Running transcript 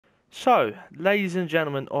So, ladies and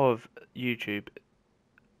gentlemen of YouTube,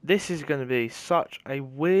 this is going to be such a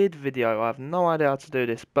weird video. I have no idea how to do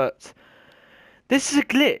this, but this is a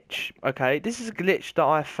glitch, okay? This is a glitch that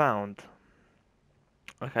I found.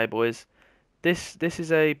 Okay, boys. This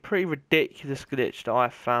is a pretty ridiculous glitch that I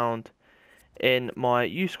found in my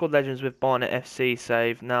U Squad Legends with Barnet FC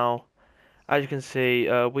save. Now, as you can see,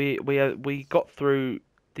 we got through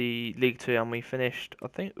the League Two and we finished. I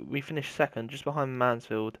think we finished second, just behind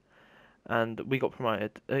Mansfield. And we got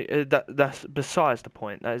promoted. That's besides the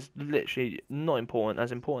point. That is literally not important.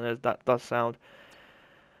 As important as that does sound.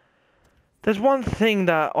 There's one thing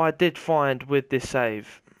that I did find with this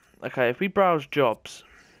save. Okay, if we browse jobs,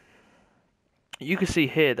 you can see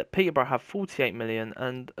here that Peterborough have 48 million,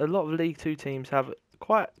 and a lot of League Two teams have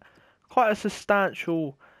quite a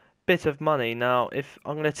substantial bit of money. Now, if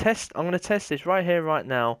I'm gonna test this right here, right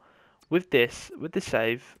now, with this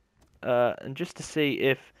save, and just to see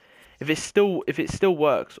if it still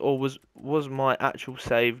works, or was my actual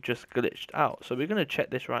save just glitched out. So we're going to check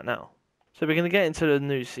this right now. So we're going to get into the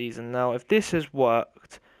new season now. If this has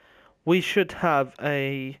worked, we should have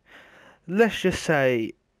a, let's just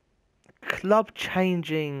say, club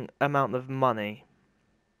changing amount of money.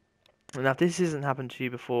 Now if this hasn't happened to you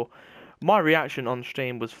before, my reaction on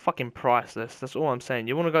stream was fucking priceless. That's all I'm saying.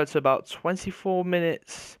 You want to go to about 24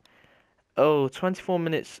 minutes. Oh, 24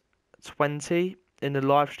 minutes 20 in the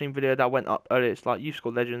live stream video that went up earlier. It's like Youth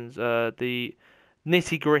Squad Legends, the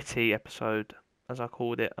nitty gritty episode, as I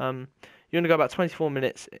called it. You're gonna go about 24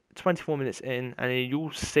 minutes in, and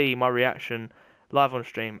you'll see my reaction live on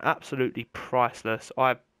stream. Absolutely priceless.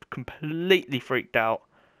 I completely freaked out,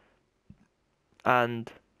 and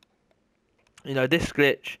you know this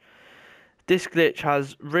glitch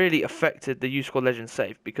has really affected the Youth Squad Legends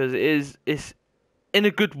save because it's in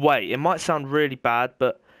a good way. It might sound really bad,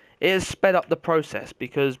 but it has sped up the process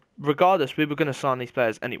because regardless, we were going to sign these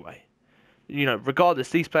players anyway. You know, regardless,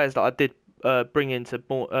 these players that I did bring into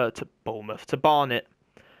Bournemouth, to Barnet,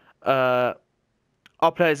 are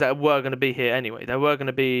players that were going to be here anyway. They were going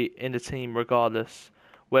to be in the team regardless,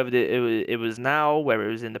 whether it was now, whether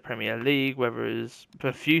it was in the Premier League, whether it was for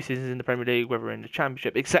a few seasons in the Premier League, whether in the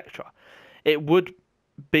Championship, etc. It would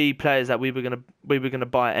be players that we were gonna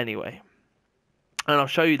buy anyway. And I'll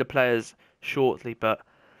show you the players shortly, but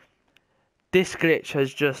this glitch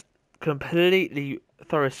has just completely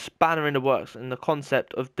thrown a spanner in the works in the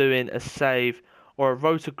concept of doing a save or a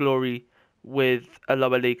road to glory with a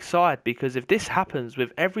lower league side. Because if this happens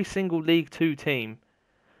with every single League 2 team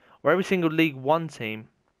or every single League 1 team,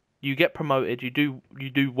 you get promoted, you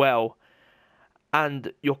do well,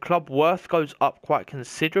 and your club worth goes up quite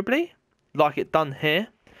considerably, like it done here.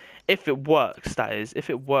 If it works, that is. If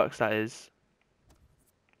it works, that is.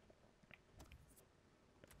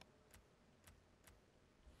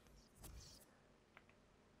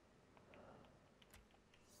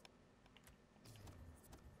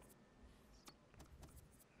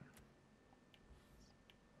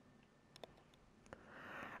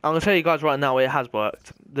 I'm gonna tell you guys right now, it has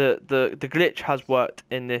worked. The glitch has worked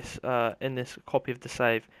in this copy of the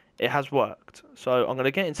save. It has worked. So I'm gonna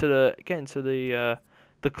get into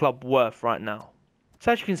the club worth right now.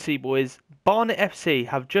 So as you can see, boys, Barnet FC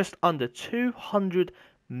have just under £200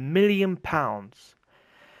 million.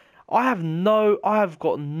 I have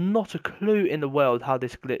got not a clue in the world how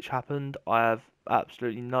this glitch happened. I have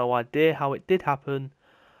absolutely no idea how it did happen.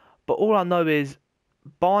 But all I know is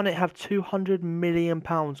Barnet have £200 million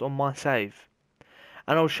on my save.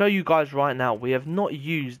 And I'll show you guys right now, we have not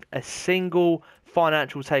used a single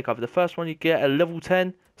financial takeover. The first one you get, a level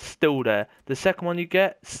 10, still there. The second one you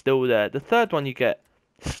get, still there. The third one you get,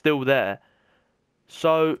 still there.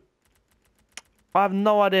 So, I have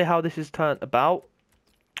no idea how this is turned about.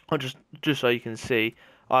 I'll just so you can see,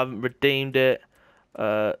 I haven't redeemed it.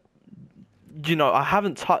 You know, I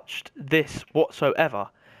haven't touched this whatsoever.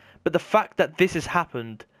 But the fact that this has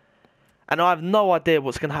happened, and I have no idea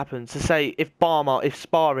what's going to happen, to say if Barma, if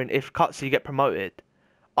Sparring, if Cutsy get promoted,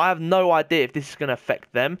 I have no idea if this is going to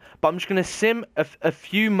affect them. But I'm just going to sim a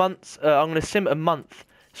few months, I'm going to sim a month,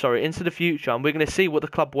 sorry, into the future, and we're going to see what the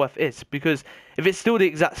club worth is. Because if it's still the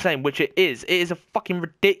exact same, which it is a fucking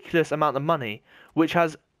ridiculous amount of money, which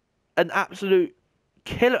has an absolute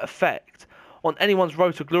killer effect on anyone's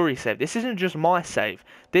road to glory save. This isn't just my save.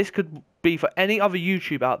 This could be for any other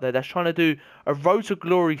YouTube out there that's trying to do a road to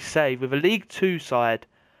glory save with a League 2 side.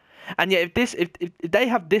 And yet if they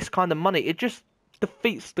have this kind of money, it just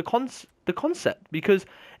defeats the concept. Because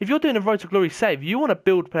if you're doing a road to glory save, you want to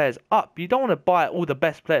build players up. You don't want to buy all the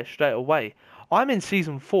best players straight away. I'm in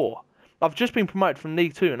season 4. I've just been promoted from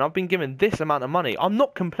League 2 and I've been given this amount of money. I'm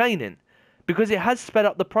not complaining, because it has sped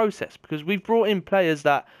up the process, because we've brought in players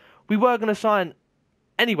that we were going to sign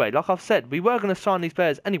anyway. Like I've said, we were going to sign these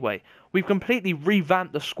players anyway. We've completely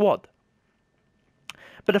revamped the squad.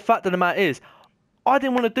 But the fact of the matter is, I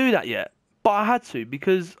didn't want to do that yet, but I had to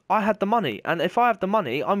because I had the money. And if I have the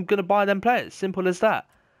money, I'm going to buy them players. Simple as that.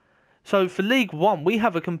 So for League One, we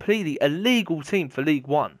have a completely illegal team for League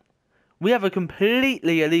One. We have a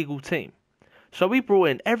completely illegal team. So we brought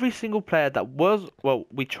in every single player that was, well,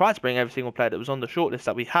 we tried to bring every single player that was on the shortlist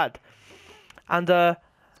that we had. And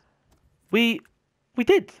we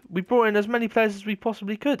did. We brought in as many players as we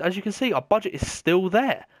possibly could. As you can see, our budget is still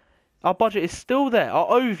there. Our budget is still there. Our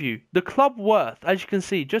overview, the club worth, as you can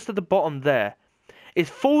see, just at the bottom there, is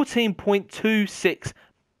 £14.26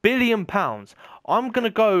 billion. I'm going to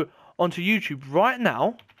go onto YouTube right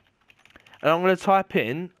now, and I'm going to type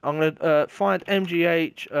in, I'm going to find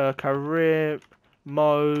MGH career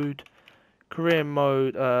mode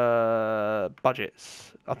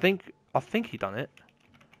budgets. I think he done it.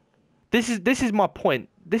 This is my point.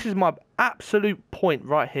 This is my absolute point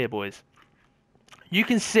right here, boys. You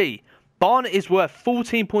can see Barnet is worth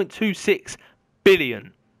 14.26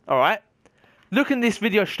 billion. All right. Look at this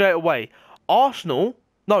video straight away.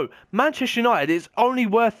 Manchester United is only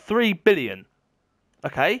worth 3 billion.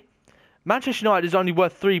 Okay. Manchester United is only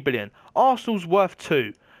worth 3 billion. Arsenal's worth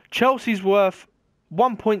 2. Chelsea's worth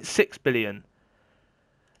 1.6 billion.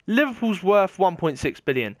 Liverpool's worth 1.6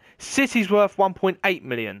 billion. City's worth 1.8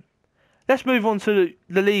 million. Let's move on to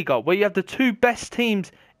the Liga, where you have the two best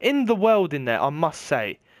teams in the world in there, I must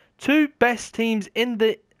say. Two best teams on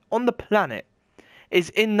the planet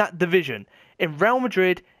is in that division. In Real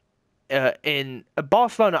Madrid, in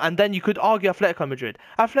Barcelona, and then you could argue Atletico Madrid.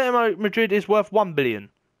 Atletico Madrid is worth 1 billion.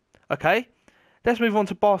 Okay? Let's move on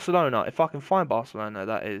to Barcelona. If I can find Barcelona,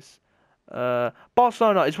 that is.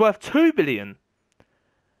 Barcelona is worth 2 billion.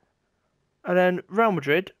 And then Real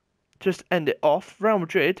Madrid, just end it off. Real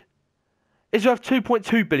Madrid is worth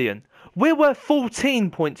 2.2 billion. We're worth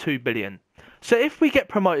 14.2 billion. So if we get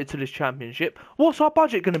promoted to this championship, what's our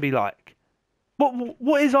budget going to be like?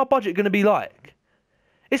 What is our budget going to be like?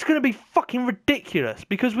 It's going to be fucking ridiculous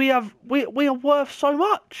because we are worth so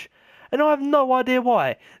much. And I have no idea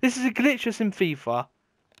why. This is a glitch that's in FIFA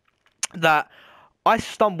that I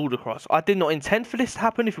stumbled across. I did not intend for this to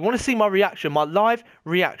happen. If you want to see my reaction, my live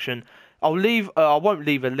reaction, I won't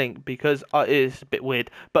leave a link because it is a bit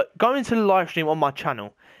weird. But go into the live stream on my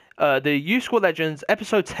channel. The Youth Squad Legends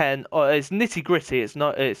episode 10 is Nitty Gritty. It's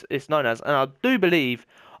known as, and I do believe,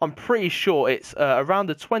 I'm pretty sure it's around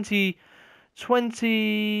the 24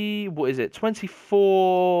 20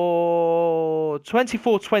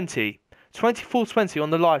 on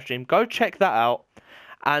the live stream. Go check that out,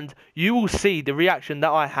 and you will see the reaction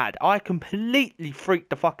that I had. I completely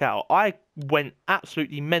freaked the fuck out. I went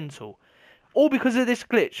absolutely mental, all because of this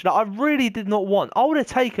glitch that I really did not want. I would have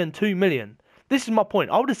taken 2 million. This is my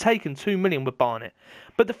point. I would have taken 2 million with Barnet.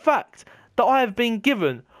 But the fact that I have been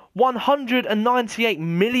given £198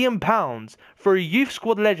 million for a Youth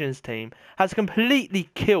Squad Legends team has completely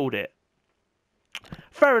killed it.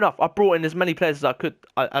 Fair enough, I brought in as many players as I could,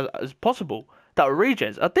 as possible, that were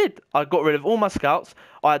regens. I did. I got rid of all my scouts.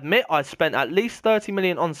 I admit I spent at least 30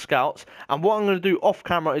 million on scouts, and what I'm going to do off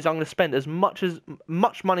camera is I'm going to spend as much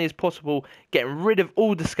money as possible getting rid of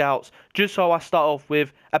all the scouts, just so I start off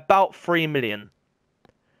with about 3 million.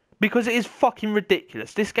 Because it is fucking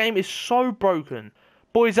ridiculous. This game is so broken.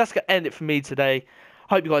 Boys, that's going to end it for me today.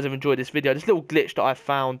 Hope you guys have enjoyed this video. This little glitch that I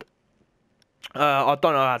found. I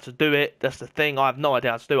don't know how to do it. That's the thing. I have no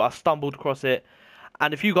idea how to do it. I stumbled across it.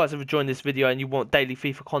 And if you guys have enjoyed this video and you want daily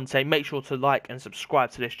FIFA content, make sure to like and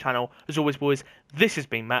subscribe to this channel. As always, boys, this has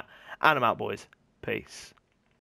been Matt, and I'm out, boys. Peace.